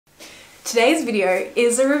Today's video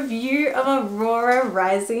is a review of Aurora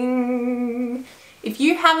Rising. If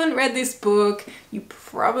you haven't read this book, you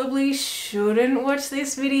probably shouldn't watch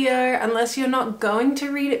this video unless you're not going to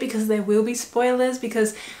read it, because there will be spoilers,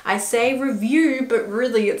 because I say review, but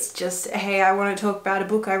really it's just, hey, I want to talk about a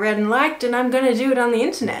book I read and liked and I'm going to do it on the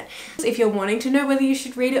internet. If you're wanting to know whether you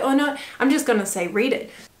should read it or not, I'm just going to say read it.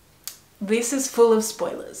 This is full of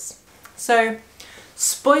spoilers. So,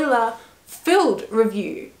 spoiler-filled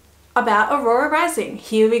review about Aurora Rising.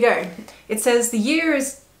 Here we go. It says the year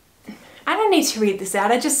is... I don't need to read this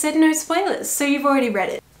out, I just said no spoilers, so you've already read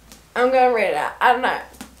it. I'm gonna read it out, I don't know.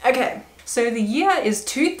 Okay, so the year is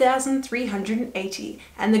 2380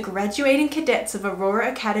 and the graduating cadets of Aurora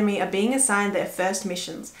Academy are being assigned their first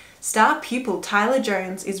missions. Star pupil Tyler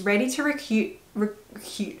Jones is ready to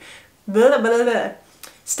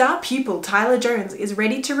Star pupil Tyler Jones is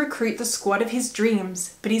ready to recruit the squad of his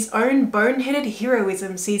dreams, but his own boneheaded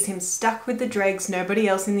heroism sees him stuck with the dregs nobody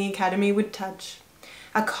else in the academy would touch.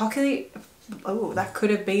 A cocky... oh, that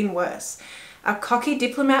could have been worse. A cocky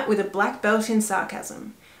diplomat with a black belt in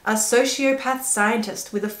sarcasm. A sociopath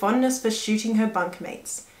scientist with a fondness for shooting her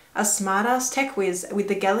bunkmates. A smartass tech whiz with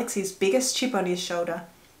the galaxy's biggest chip on his shoulder.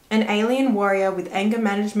 An alien warrior with anger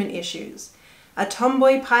management issues. A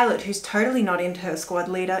tomboy pilot who's totally not into her squad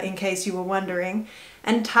leader, in case you were wondering.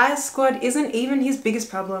 And Ty's squad isn't even his biggest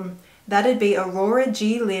problem. That'd be Aurora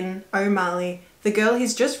G. Lynn O'Malley, the girl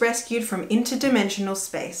he's just rescued from interdimensional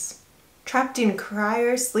space. Trapped in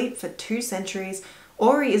cryo sleep for 2 centuries,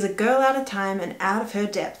 Ori is a girl out of time and out of her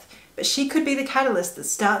depth, but she could be the catalyst that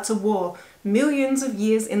starts a war millions of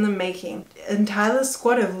years in the making. And Tyler's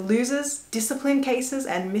squad of losers, discipline cases,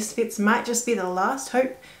 and misfits might just be the last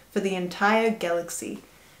hope for the entire galaxy.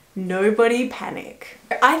 Nobody panic.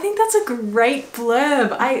 I think that's a great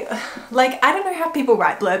blurb. I don't know how people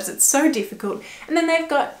write blurbs, it's so difficult. And then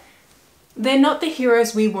they're not the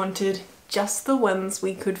heroes we wanted, just the ones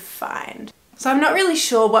we could find. So I'm not really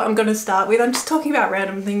sure what I'm going to start with. I'm just talking about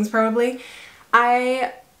random things probably.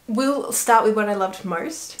 I will start with what I loved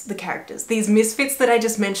most, the characters. These misfits that I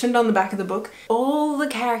just mentioned on the back of the book. All the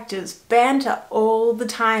characters, banter all the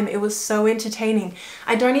time. It was so entertaining.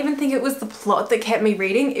 I don't even think it was the plot that kept me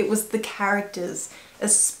reading, it was the characters.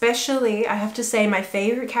 Especially, I have to say, my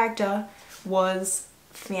favourite character was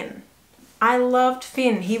Finn. I loved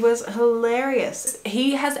Finn. He was hilarious.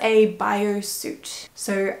 He has a biosuit.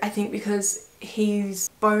 So I think because his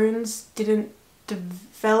bones didn't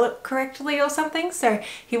develop correctly or something, so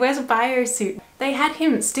he wears a biosuit. They had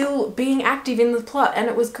him still being active in the plot and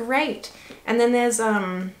it was great. And then there's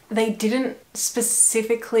they didn't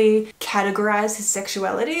specifically categorize his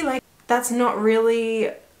sexuality. Like, that's not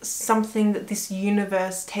really something that this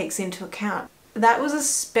universe takes into account. That was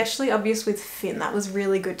especially obvious with Finn. That was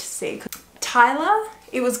really good to see. Tyler,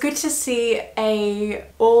 it was good to see a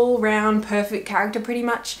all-round perfect character pretty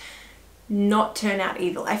much not turn out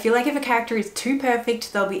evil. I feel like if a character is too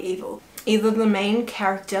perfect, they'll be evil. Either the main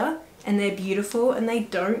character and they're beautiful and they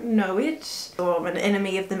don't know it, or an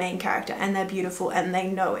enemy of the main character and they're beautiful and they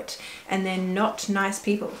know it and they're not nice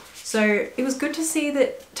people. So it was good to see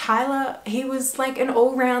that Tyler, he was like an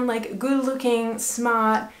all-round, like, good-looking,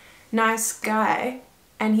 smart, nice guy,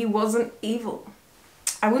 and he wasn't evil.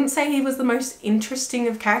 I wouldn't say he was the most interesting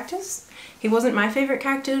of characters. He wasn't my favourite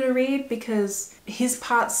character to read because his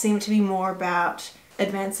parts seemed to be more about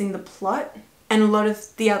advancing the plot, and a lot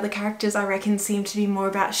of the other characters I reckon seem to be more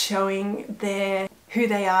about showing who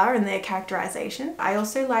they are and their characterization. I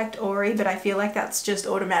also liked Ori, but I feel like that's just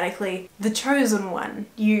automatically the chosen one.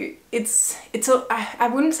 I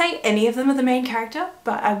wouldn't say any of them are the main character,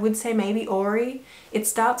 but I would say maybe Ori. It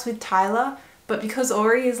starts with Tyler, but because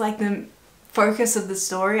Ori is like the focus of the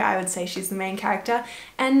story, I would say she's the main character,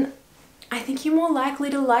 and I think you're more likely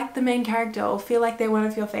to like the main character or feel like they're one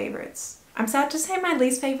of your favorites. I'm sad to say my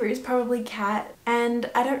least favorite is probably Kat, and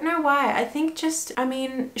I don't know why. I think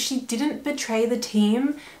she didn't betray the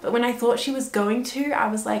team, but when I thought she was going to, I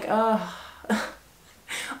was like, oh,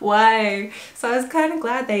 why? So I was kind of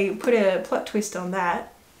glad they put a plot twist on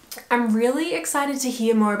that. I'm really excited to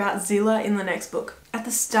hear more about Zilla in the next book. At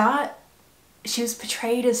the start, she was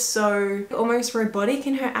portrayed as so almost robotic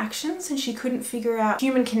in her actions, and she couldn't figure out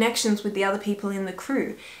human connections with the other people in the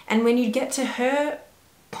crew. And when you get to her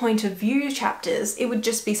point of view chapters, it would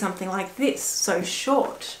just be something like this, so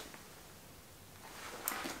short.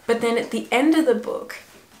 But then at the end of the book,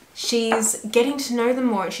 she's getting to know them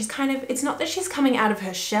more. She's kind of, it's not that she's coming out of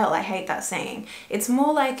her shell, I hate that saying. It's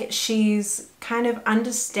more like she's kind of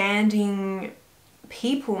understanding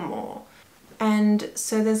people more. And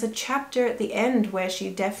so there's a chapter at the end where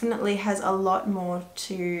she definitely has a lot more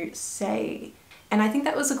to say And I think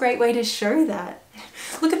that was a great way to show that.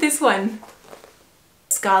 Look at this one.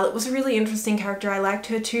 Scarlet was a really interesting character. I liked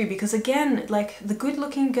her too because again, like the good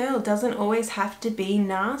looking girl doesn't always have to be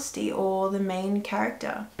nasty or the main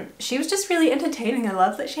character. She was just really entertaining. I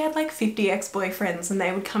love that she had like 50 ex-boyfriends and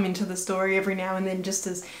they would come into the story every now and then, just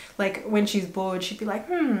as like when she's bored she'd be like,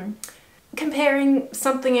 comparing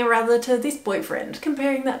something or other to this boyfriend,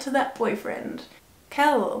 comparing that to that boyfriend.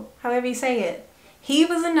 Kel, however you say it. He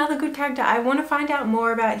was another good character. I want to find out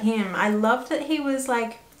more about him. I loved that he was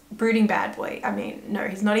like brooding bad boy. I mean, no,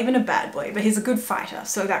 he's not even a bad boy, but he's a good fighter.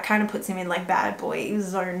 So that kind of puts him in like bad boy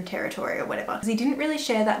zone territory or whatever. He didn't really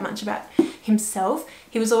share that much about himself.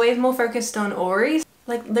 He was always more focused on Ori.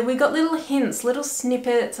 Like we got little hints, little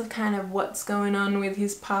snippets of kind of what's going on with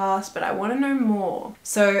his past, but I want to know more.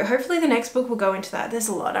 So hopefully the next book will go into that. There's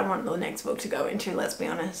a lot I want the next book to go into, let's be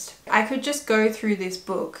honest. I could just go through this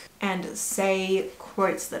book and say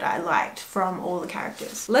quotes that I liked from all the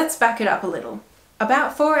characters. Let's back it up a little.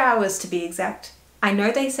 About 4 hours to be exact. I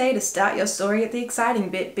know they say to start your story at the exciting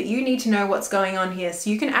bit, but you need to know what's going on here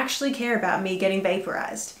so you can actually care about me getting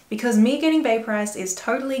vaporized. Because me getting vaporized is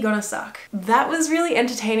totally gonna suck. That was really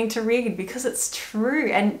entertaining to read because it's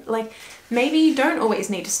true, and like maybe you don't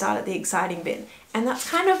always need to start at the exciting bit. And that's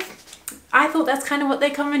kind of, I thought that's kind of what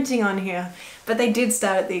they're commenting on here. But they did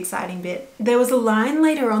start at the exciting bit. There was a line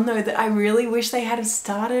later on though that I really wish they had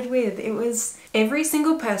started with. It was, every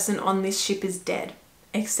single person on this ship is dead,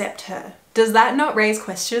 except her. Does that not raise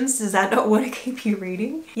questions? Does that not want to keep you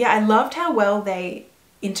reading? Yeah, I loved how well they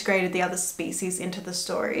integrated the other species into the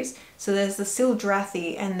stories. So there's the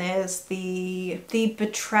Sildrathi and there's the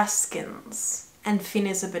Batraskins. And Finn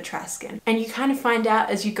is a Batraskin. And you kind of find out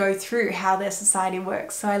as you go through how their society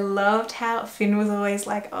works. So I loved how Finn was always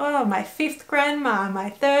like, oh, my 5th grandma, my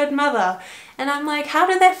 3rd mother. And I'm like, how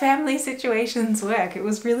do their family situations work? It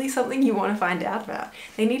was really something you want to find out about.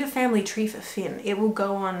 They need a family tree for Finn. It will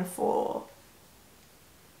go on for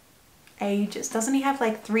ages. Doesn't he have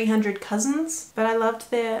like 300 cousins? But I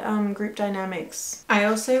loved their group dynamics. I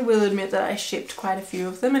also will admit that I shipped quite a few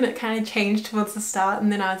of them and it kind of changed towards the start,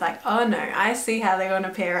 and then I was like, oh no, I see how they're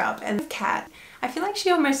gonna pair up. And Kat, I feel like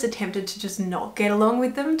she almost attempted to just not get along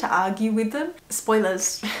with them, to argue with them.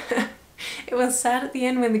 Spoilers. It was sad at the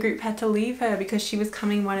end when the group had to leave her because she was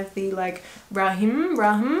coming one of the like Rahim,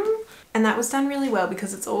 and that was done really well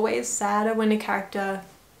because it's always sadder when a character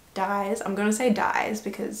dies. I'm gonna say dies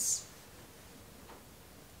because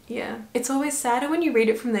yeah, it's always sadder when you read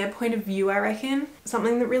it from their point of view, I reckon.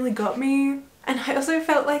 Something that really got me. And I also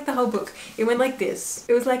felt like the whole book, it went like this.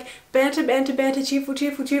 It was like banter, banter, banter, cheerful,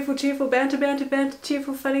 cheerful, cheerful, cheerful, banter, banter, banter,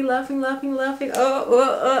 cheerful, funny, laughing, laughing, laughing,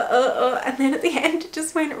 and then at the end it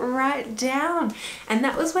just went right down. And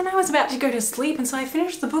that was when I was about to go to sleep, and so I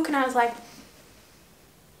finished the book and I was like,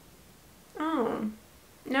 oh,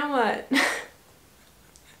 now what?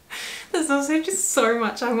 There's also just so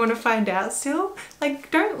much I want to find out still.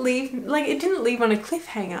 Like, don't leave, like it didn't leave on a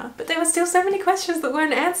cliffhanger, but there were still so many questions that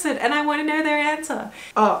weren't answered and I want to know their answer.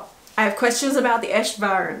 Oh, I have questions about the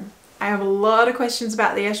Eshvaran. I have a lot of questions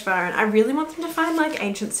about the Eshvaran. I really want them to find like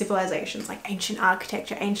ancient civilizations, like ancient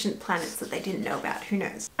architecture, ancient planets that they didn't know about, who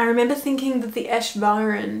knows. I remember thinking that the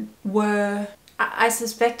Eshvaran were, I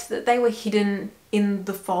suspect that they were hidden in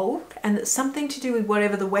the fold and that something to do with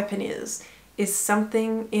whatever the weapon is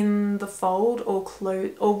something in the fold or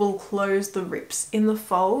will close the rips in the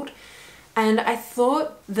fold. And I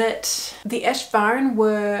thought that the Eshvaran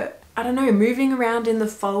were, I don't know, moving around in the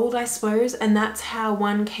fold, I suppose, and that's how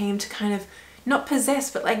one came to kind of not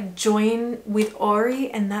possess but like join with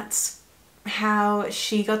Ori, and that's how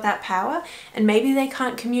she got that power. And maybe they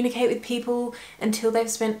can't communicate with people until they've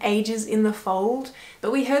spent ages in the fold,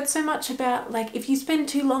 but we heard so much about like if you spend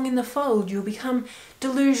too long in the fold you'll become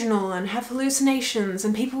delusional and have hallucinations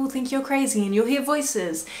and people will think you're crazy and you'll hear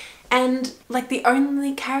voices, and like the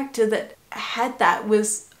only character that had that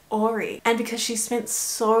was Ori, and because she spent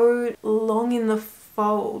so long in the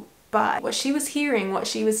fold, but what she was hearing, what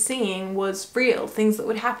she was seeing was real, things that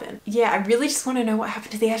would happen. Yeah, I really just want to know what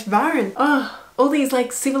happened to the Eshvaran. Oh, all these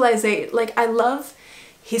like civilization, like I love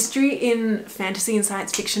history in fantasy and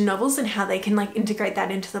science fiction novels and how they can like integrate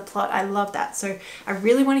that into the plot. I love that. So I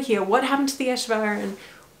really want to hear what happened to the Eshvaran,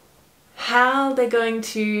 how they're going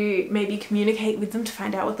to maybe communicate with them to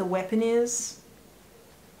find out what the weapon is.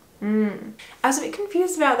 I was a bit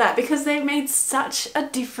confused about that because they made such a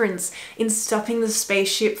difference in stopping the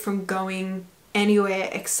spaceship from going anywhere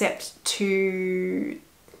except to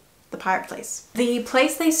the pirate place. The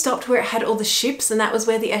place they stopped where it had all the ships, and that was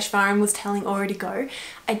where the Eshvaran was telling Ori to go.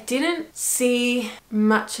 I didn't see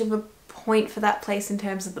much of a point for that place in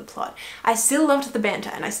terms of the plot. I still loved the banter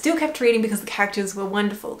and I still kept reading because the characters were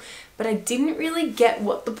wonderful, but I didn't really get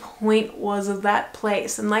what the point was of that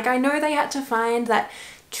place. And like, I know they had to find that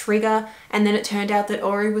trigger, and then it turned out that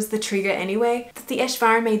Ori was the trigger anyway, that the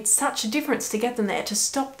Eshvara made such a difference to get them there, to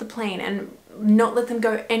stop the plane and not let them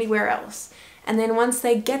go anywhere else. And then once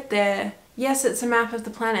they get there, yes, it's a map of the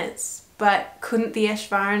planets, but couldn't the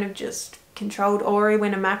Eshvara have just controlled Ori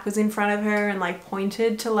when a map was in front of her and like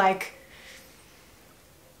pointed to like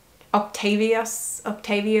Octavio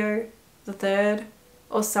the Third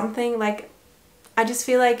or something? Like, I just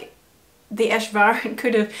feel like the Eshvara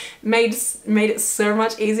could have made it so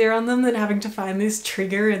much easier on them than having to find this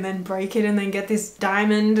trigger and then break it and then get this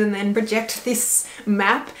diamond and then project this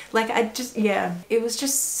map. Like, yeah, it was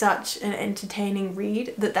just such an entertaining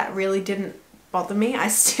read that really didn't bother me. I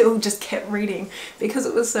still just kept reading because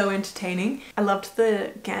it was so entertaining. I loved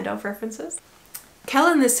the Gandalf references. Kel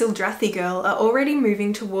and the Sildrathi girl are already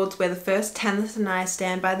moving towards where the first Tanith and I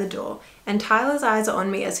stand by the door, and Tyler's eyes are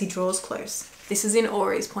on me as he draws close. This is in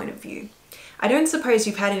Ori's point of view. I don't suppose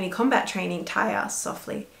you've had any combat training, Ty asks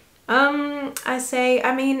softly. I say,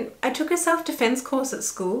 I took a self-defense course at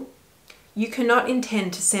school. You cannot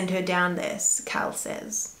intend to send her down there, Cal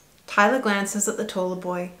says. Tyler glances at the taller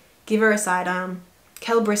boy. Give her a sidearm.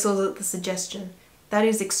 Kel bristles at the suggestion. That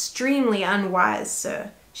is extremely unwise,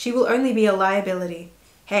 sir. She will only be a liability.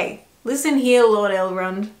 Hey, listen here, Lord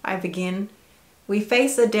Elrond, I begin. We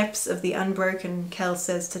face the depths of the unbroken, Kel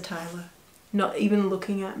says to Tyler, not even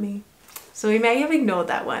looking at me. So we may have ignored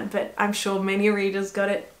that one, but I'm sure many readers got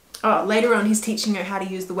it. Oh, later on he's teaching her how to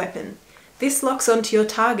use the weapon. This locks onto your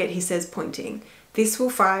target, he says, pointing. This will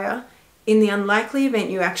fire. In the unlikely event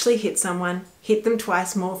you actually hit someone, hit them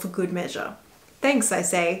twice more for good measure. Thanks, I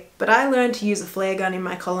say, but I learned to use a flare gun in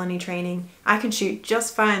my colony training. I can shoot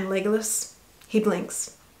just fine, Legolas. He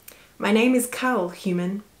blinks. My name is Cull,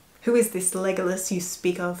 human. Who is this Legolas you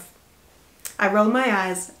speak of? I roll my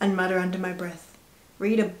eyes and mutter under my breath.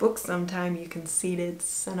 Read a book sometime, you conceited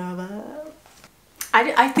son of a...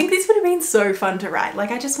 I think this would have been so fun to write. Like,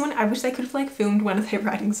 I wish they could have like filmed one of their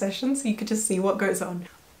writing sessions so you could just see what goes on.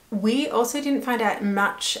 We also didn't find out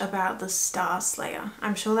much about the Star Slayer.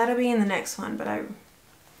 I'm sure that'll be in the next one, but I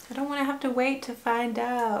don't want to have to wait to find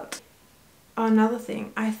out. Oh, another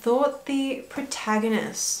thing. I thought the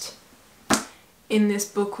protagonist in this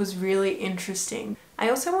book was really interesting. I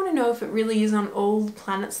also want to know if it really is on all the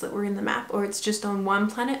planets that were in the map, or it's just on one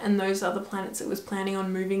planet and those other planets it was planning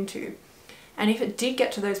on moving to. And if it did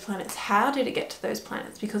get to those planets, how did it get to those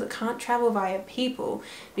planets? Because it can't travel via people,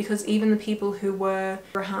 because even the people who were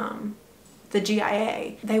Raham, the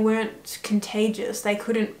GIA, they weren't contagious. They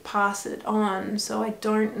couldn't pass it on, so I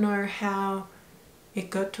don't know how it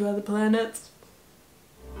got to other planets.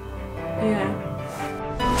 Yeah.